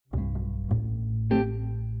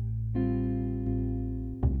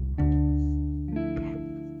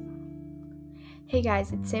Hey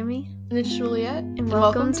guys, it's Sammy. And it's Juliet. And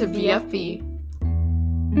welcome to VFB.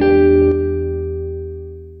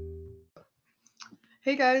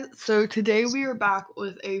 Hey guys, so today we are back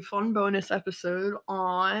with a fun bonus episode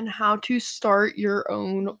on how to start your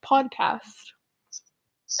own podcast.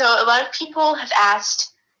 So a lot of people have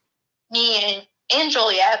asked me and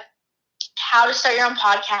Juliet how to start your own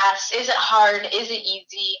podcast. Is it hard? Is it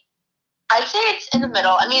easy? I'd say it's in the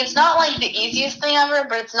middle. I mean, it's not like the easiest thing ever,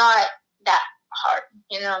 but it's not that hard,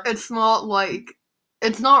 you know? It's not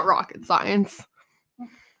rocket science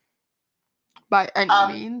by any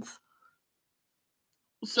means.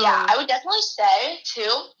 So yeah, I would definitely say, too,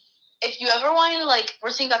 if you ever want to,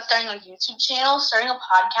 we're thinking about starting a YouTube channel, starting a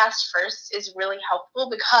podcast first is really helpful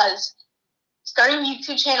because starting a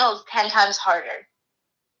YouTube channel is 10 times harder.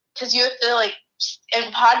 Because you have to,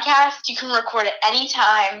 in podcast, you can record at any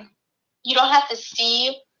time. You don't have to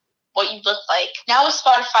see what you look like. Now with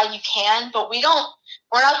Spotify, you can, but we're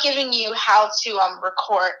not giving you how to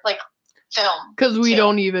record, film. Because we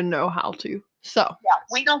don't even know how to. So. Yeah,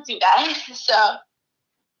 we don't do that. So.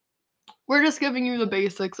 We're just giving you the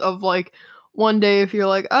basics of, one day if you're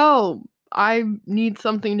like, oh, I need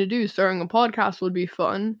something to do, starting a podcast would be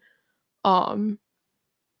fun. Then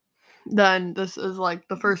this is,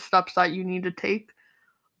 the first steps that you need to take.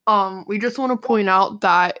 We just want to point out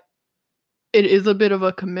that it is a bit of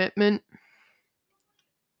a commitment.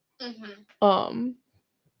 Mm-hmm.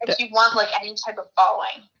 If you want, any type of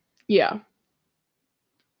following. Yeah.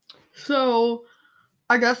 So,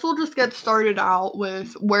 I guess we'll just get started out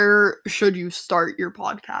with where should you start your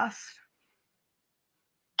podcast?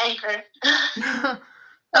 Anchor.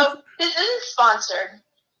 So, this isn't sponsored,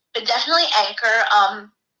 but definitely Anchor.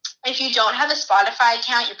 If you don't have a Spotify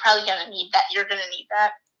account, you're probably going to need that. You're going to need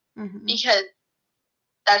that. Mm-hmm. Because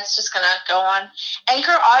that's just going to go on.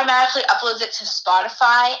 Anchor automatically uploads it to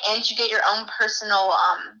Spotify, and you get your own personal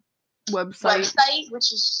website,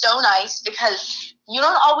 which is so nice because you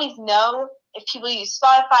don't always know if people use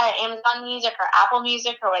Spotify or Amazon Music or Apple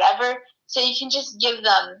Music or whatever. So you can just give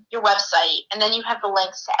them your website, and then you have the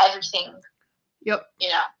links to everything. Yep. You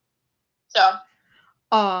know. So.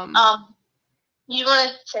 You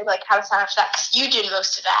want to say, how to sign up for that? Because you did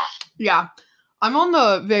most of that. Yeah. I'm on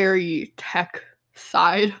the very tech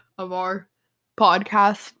side of our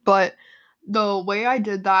podcast, but the way I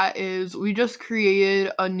did that is we just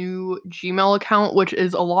created a new Gmail account, which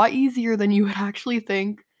is a lot easier than you would actually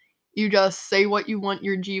think. You just say what you want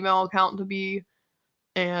your Gmail account to be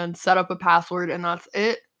and set up a password, and that's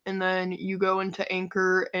it. And then you go into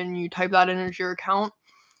Anchor and you type that in as your account.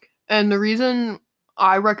 And the reason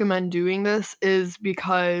I recommend doing this is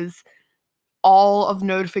because all of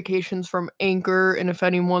notifications from Anchor, and if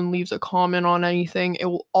anyone leaves a comment on anything, it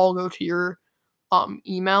will all go to your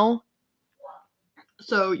email.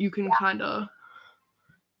 So you can kind of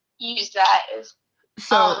use that as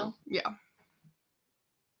yeah.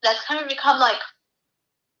 That's kind of become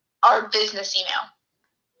our business email.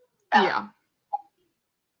 Yeah.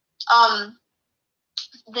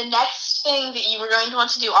 The next thing that you were going to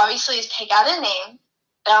want to do, obviously, is take out a name.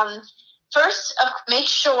 First, make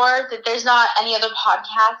sure that there's not any other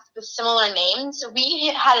podcasts with similar names. We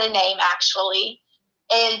had a name, actually,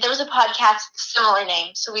 and there was a podcast with a similar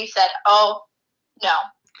name. So we said, oh, no.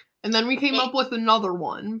 And then we came up with another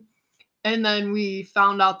one. And then we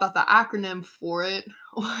found out that the acronym for it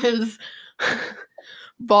was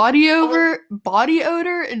body odor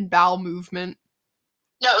and bowel movement.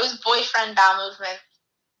 No, it was boyfriend bowel movement.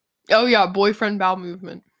 Oh yeah, boyfriend bowel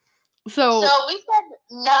movement. So we said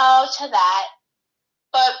no to that.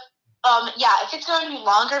 But if it's going to be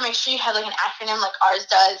longer, make sure you have an acronym like ours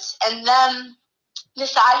does. And then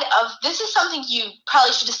decide this is something you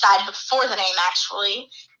probably should decide before the name actually,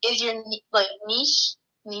 is your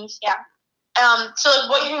niche, yeah. So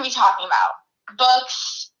what you're going to be talking about.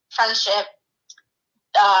 Books, friendship,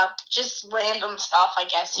 just random stuff, I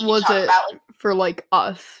guess. Was it about, for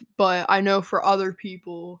us, but I know for other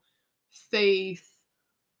people, faith,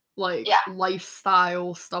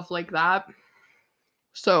 lifestyle, stuff like that.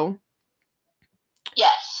 So.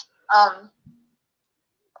 Yes.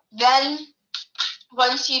 Then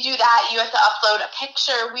once you do that, you have to upload a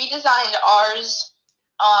picture. We designed ours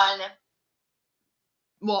on.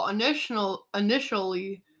 Well,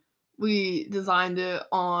 initially, we designed it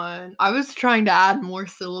on. I was trying to add more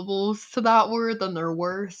syllables to that word than there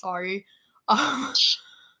were. Sorry.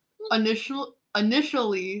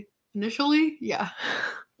 Initially, yeah.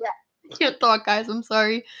 I can't talk, guys. I'm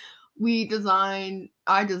sorry. I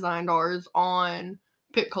designed ours on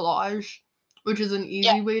PicCollage, which is an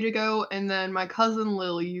easy way to go. And then my cousin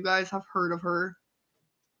Lily, you guys have heard of her.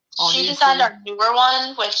 Obviously. She designed our newer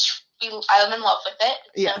one, which I'm in love with it.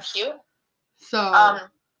 It's so cute. So,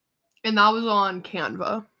 and that was on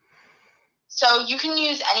Canva. So you can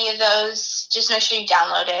use any of those. Just make sure you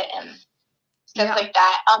download it and stuff like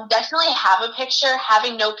that. Definitely have a picture.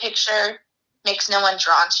 Having no picture makes no one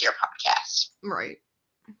drawn to your podcast. Right.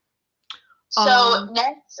 So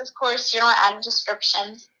next, of course, you're going to add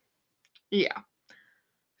descriptions. Yeah.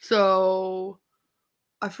 So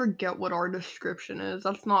I forget what our description is.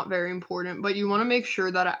 That's not very important, but you want to make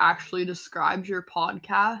sure that it actually describes your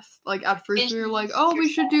podcast. Like at first we were like, oh, we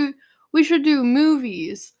should do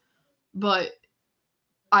movies, but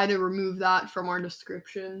I had to remove that from our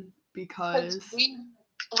description because we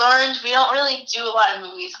learned we don't really do a lot of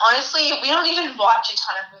movies. Honestly, we don't even watch a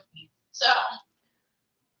ton of movies. So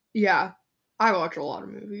yeah, I watch a lot of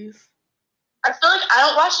movies. I feel like I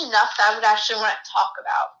don't watch enough that I would actually want to talk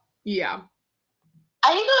about. Yeah.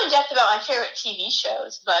 I can go in depth about my favorite TV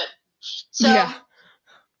shows, but then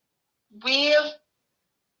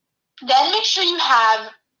make sure you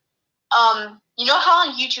have, you know how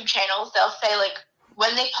on YouTube channels they'll say like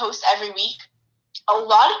when they post every week. A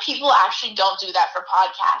lot of people actually don't do that for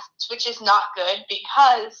podcasts, which is not good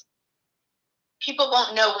because people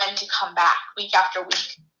won't know when to come back week after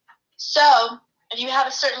week. So if you have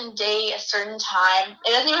a certain day, a certain time, it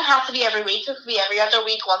doesn't even have to be every week. It could be every other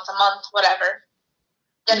week, once a month, whatever.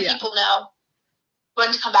 Then people know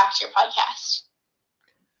when to come back to your podcast.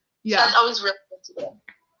 Yeah. So that's always really good to do.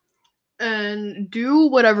 And do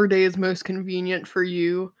whatever day is most convenient for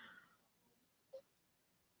you.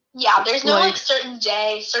 Yeah, there's no like certain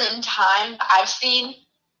day, certain time I've seen.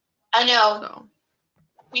 I know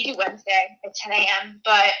we do Wednesday at 10 a.m.,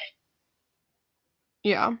 but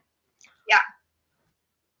yeah. Yeah.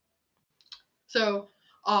 So,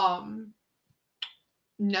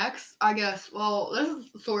 next, I guess, well, this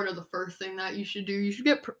is sort of the first thing that you should do. You should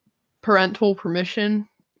get parental permission.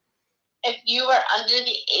 If you are under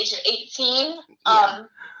the age of 18,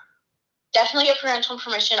 definitely get parental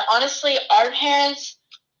permission. Honestly, our parents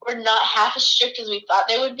were not half as strict as we thought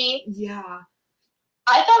they would be. Yeah.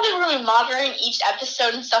 I thought they were going to be monitoring each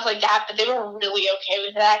episode and stuff like that, but they were really okay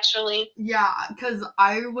with it, actually. Yeah, because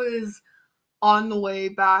I was on the way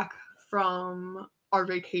back from our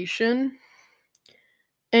vacation,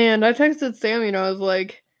 and I texted Sammy, and I was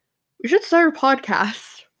like, we should start a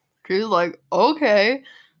podcast. She was like, okay.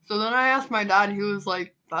 So then I asked my dad, he was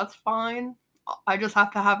like, that's fine. I just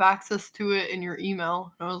have to have access to it in your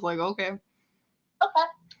email. And I was like, okay. Okay.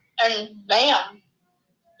 And bam,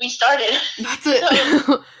 we started. That's it.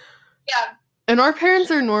 So, yeah. And our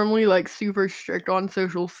parents are normally like super strict on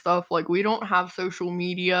social stuff. Like we don't have social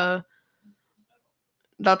media.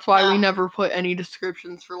 That's why we never put any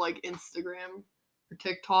descriptions for like Instagram or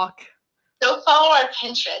TikTok. Don't follow our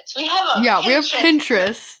Pinterest. We have a Pinterest. We have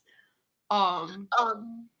Pinterest.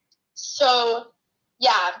 So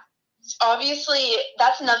yeah, obviously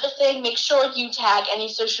that's another thing. Make sure you tag any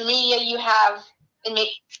social media you have, and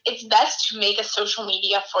it's best to make a social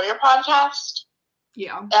media for your podcast.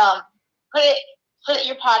 Yeah. Put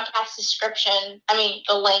your podcast description. I mean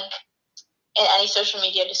the link in any social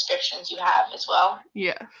media descriptions you have as well.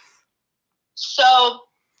 Yes. So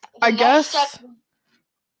I guess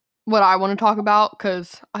what I want to talk about,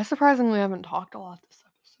 because I surprisingly haven't talked a lot this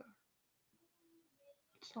episode.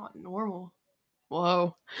 It's not normal.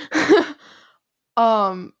 Whoa.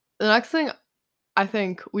 The next thing I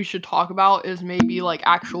think we should talk about is maybe like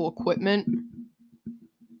actual equipment.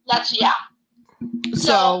 Yeah.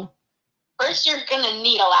 So first you're gonna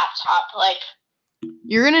need a laptop.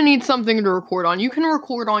 You're gonna need something to record on. You can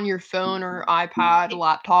record on your phone or iPad,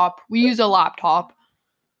 laptop. We use a laptop.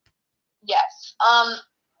 Yes.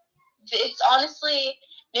 It's honestly,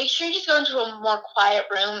 make sure you just go into a more quiet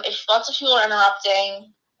room. If lots of people are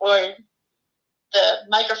interrupting or the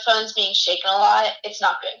microphone's being shaken a lot, it's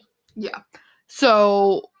not good. Yeah.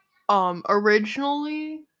 So,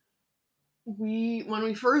 originally, when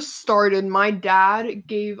we first started, my dad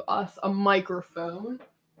gave us a microphone.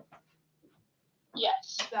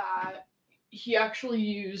 Yes. That he actually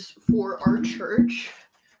used for our church.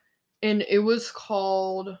 And it was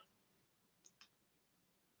called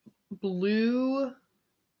Blue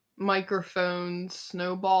Microphones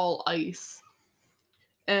Snowball Ice.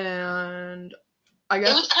 And I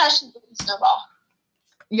guess it was kind of Snowball.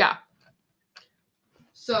 Yeah.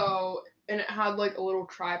 So, and it had like a little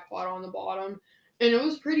tripod on the bottom. And it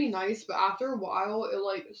was pretty nice, but after a while it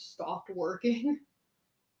like stopped working.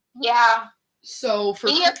 Yeah. So for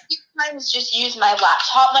me, a few times just used my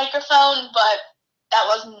laptop microphone, but that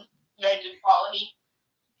wasn't very good quality.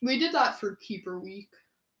 We did that for Keeper Week.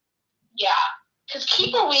 Yeah, because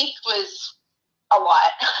Keeper Week was a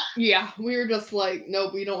lot. Yeah, we were just like,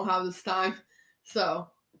 nope, we don't have this time. So,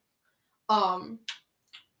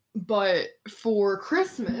 but for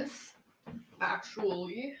Christmas,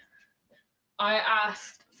 actually, I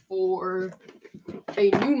asked for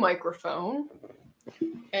a new microphone.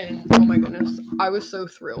 And oh my goodness, I was so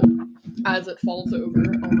thrilled as it falls over.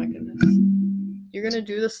 Oh my goodness. You're gonna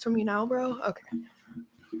do this to me now, bro? Okay.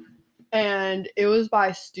 And it was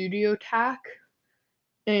by Studio Tac.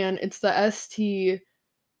 And it's the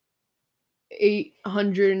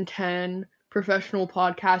ST810 professional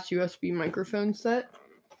podcast USB microphone set.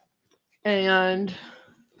 And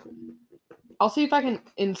I'll see if I can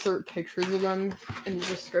insert pictures of them in the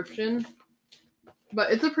description.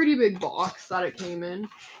 But it's a pretty big box that it came in.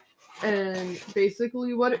 And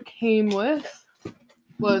basically what it came with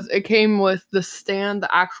was it came with the stand,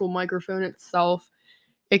 the actual microphone itself.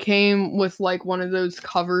 It came with like one of those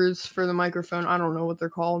covers for the microphone. I don't know what they're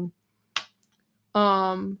called.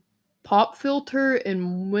 Pop filter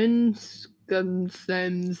and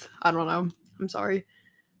Wisconsin's. I don't know. I'm sorry.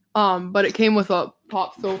 But it came with a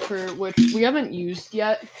pop filter, which we haven't used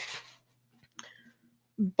yet.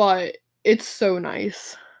 But it's so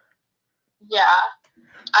nice. Yeah.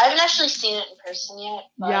 I haven't actually seen it in person yet.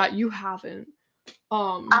 Yeah, you haven't.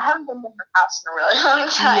 I haven't been to her house in a really long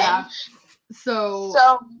time. Yeah. So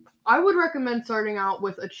I would recommend starting out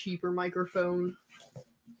with a cheaper microphone.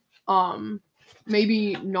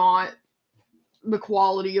 Maybe not the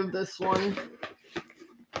quality of this one,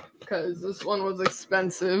 because this one was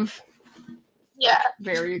expensive. Yeah.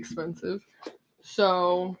 Very expensive.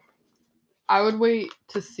 So I would wait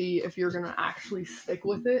to see if you're gonna actually stick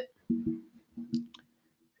with it.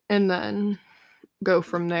 And then go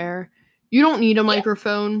from there. You don't need a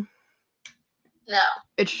microphone. No.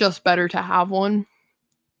 It's just better to have one.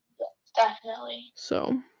 Definitely.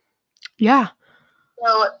 So, yeah.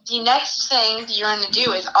 So the next thing you're going to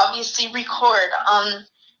do is obviously record.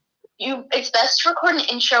 It's best to record an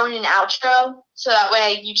intro and an outro, so that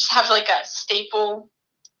way you just have like a staple.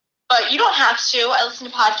 But you don't have to. I listen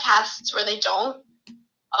to podcasts where they don't.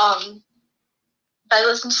 But I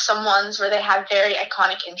listen to some ones where they have very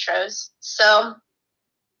iconic intros. So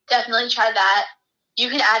definitely try that. You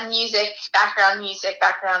can add music,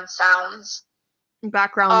 background sounds.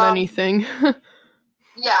 Background anything.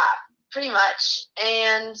 Yeah, pretty much.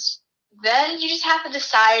 And then you just have to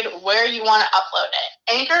decide where you want to upload it.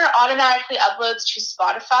 Anchor automatically uploads to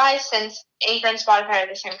Spotify since Anchor and Spotify are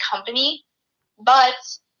the same company. But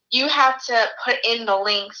you have to put in the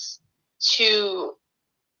links to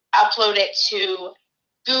upload it to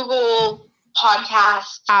Google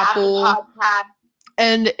Podcasts, Apple Podcasts,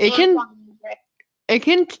 and it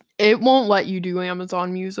won't let you do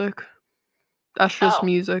Amazon Music. That's just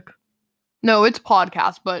music. No, it's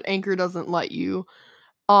podcast, but Anchor doesn't let you.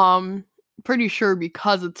 Pretty sure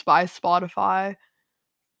because it's by Spotify.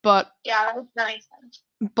 But yeah, that makes sense.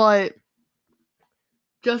 But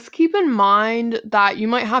just keep in mind that you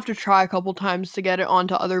might have to try a couple times to get it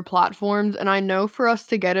onto other platforms. And I know for us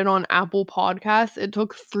to get it on Apple Podcasts, it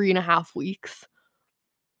took 3.5 weeks.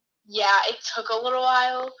 Yeah, it took a little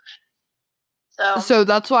while. So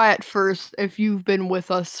that's why at first, if you've been with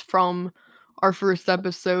us from our first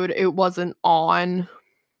episode, it wasn't on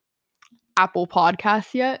Apple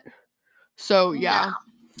Podcasts yet. So, yeah.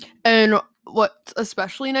 No. And what's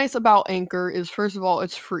especially nice about Anchor is, first of all,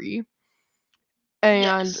 it's free.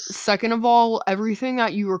 And second of all, everything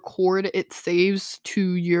that you record, it saves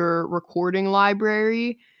to your recording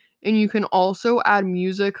library. And you can also add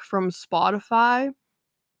music from Spotify.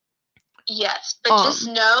 Yes, but just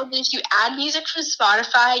know that if you add music from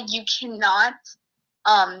Spotify, you cannot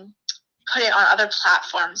put it on other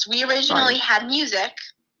platforms. We originally had music,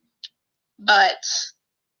 but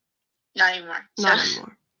not anymore. Not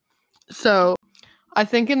anymore. So, I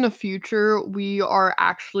think in the future, we are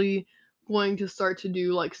actually going to start to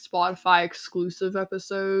do like Spotify exclusive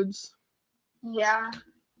episodes. Yeah.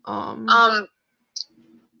 I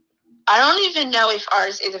don't even know if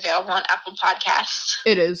ours is available on Apple Podcasts.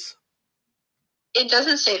 It is. It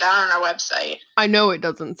doesn't say that on our website. I know it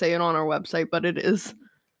doesn't say it on our website, but it is.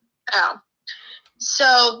 Oh.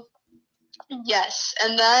 So, yes.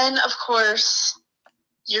 And then, of course,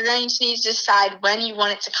 you're going to need to decide when you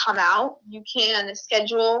want it to come out. You can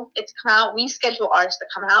schedule it to come out. We schedule ours to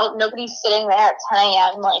come out. Nobody's sitting there at 10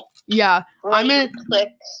 a.m. like... Yeah. I'm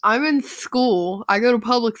in school. I go to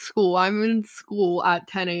public school. I'm in school at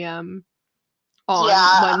 10 a.m. on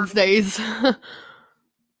Wednesdays.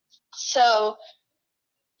 So...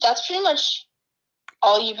 that's pretty much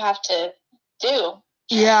all you have to do.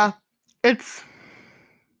 Yeah, it's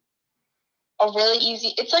a really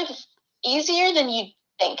easy. It's like easier than you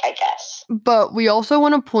think, I guess. But we also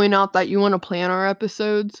want to point out that you want to plan our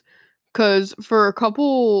episodes, because for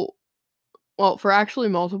actually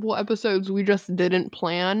multiple episodes, we just didn't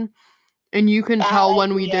plan, and you can tell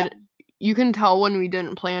when we did. You can tell when we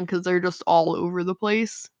didn't plan because they're just all over the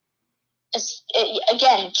place.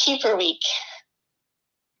 Again, keeper week.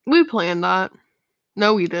 We planned that.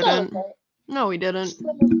 No, we didn't. No, we didn't.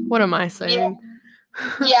 What am I saying?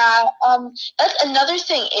 Yeah. That's another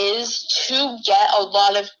thing is to get a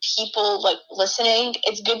lot of people like listening.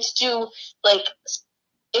 It's good to do like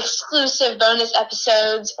exclusive bonus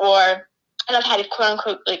episodes, or and I've had a quote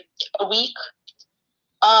unquote like a week.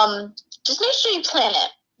 Just make sure you plan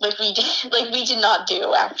it like we did not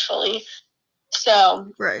do actually.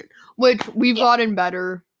 So right, which we've gotten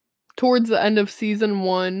better towards the end of season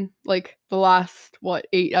 1, like the last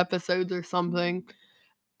 8 episodes or something.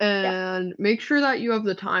 And make sure that you have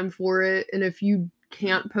the time for it. And if you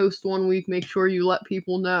can't post 1 week, make sure you let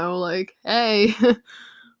people know, like, hey,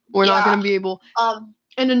 we're not going to be able.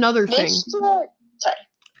 And another thing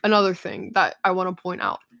that I want to point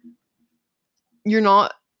out, you're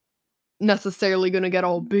not necessarily going to get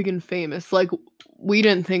all big and famous. Like, we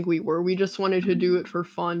didn't think we were. We just wanted to do it for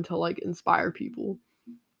fun to, like, inspire people.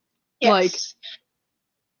 Yes. Like,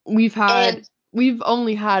 we've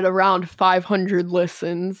only had around 500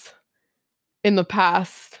 listens in the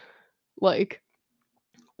past,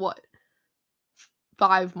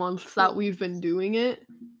 5 months that we've been doing it,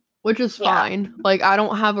 which is fine. Like, I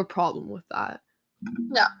don't have a problem with that.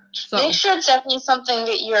 No. So, make sure it's definitely something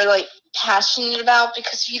that you're, like, passionate about,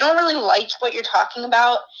 because if you don't really like what you're talking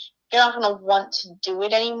about, you're not going to want to do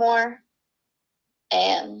it anymore.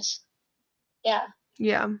 And, yeah.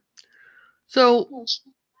 Yeah. So,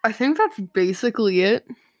 I think that's basically it.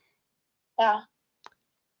 Yeah.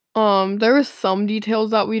 There was some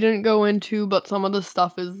details that we didn't go into, but some of the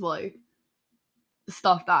stuff is, like,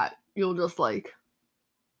 stuff that you'll just, like,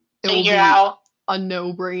 figure out. A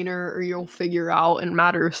no-brainer, or you'll figure out in a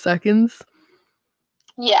matter of seconds.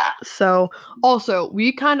 Yeah. So, also,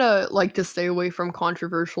 we kind of like to stay away from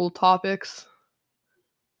controversial topics.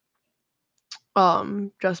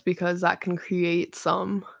 Just because that can create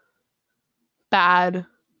some bad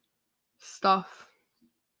stuff.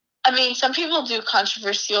 I mean, some people do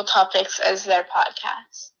controversial topics as their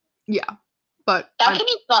podcast. Yeah, but that can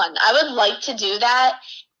be fun. I would like to do that,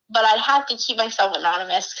 but I'd have to keep myself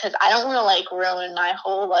anonymous because I don't want to, like, ruin my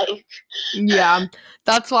whole life. Yeah,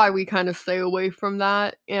 that's why we kind of stay away from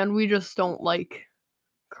that, and we just don't like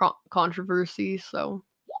controversy, so.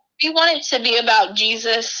 We want it to be about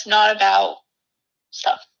Jesus, not about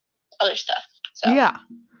other stuff. So. Yeah.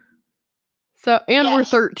 So, and we're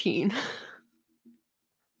 13.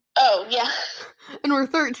 Oh, yeah. And we're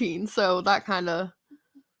 13, so that kind of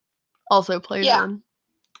also plays in.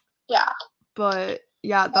 Yeah. But,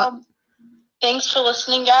 yeah, thanks for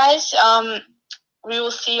listening, guys. We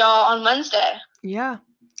will see y'all on Wednesday. Yeah.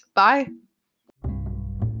 Bye.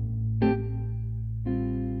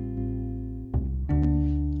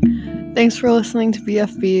 Thanks for listening to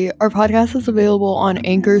BFB. Our podcast is available on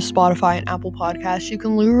Anchor, Spotify, and Apple Podcasts. You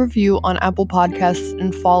can leave a review on Apple Podcasts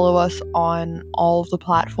and follow us on all of the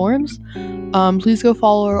platforms. Please go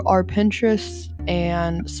follow our Pinterest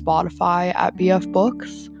and Spotify at BF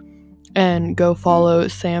Books. And go follow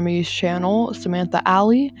Sammy's channel, Samantha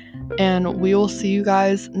Alley. And we will see you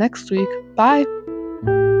guys next week. Bye!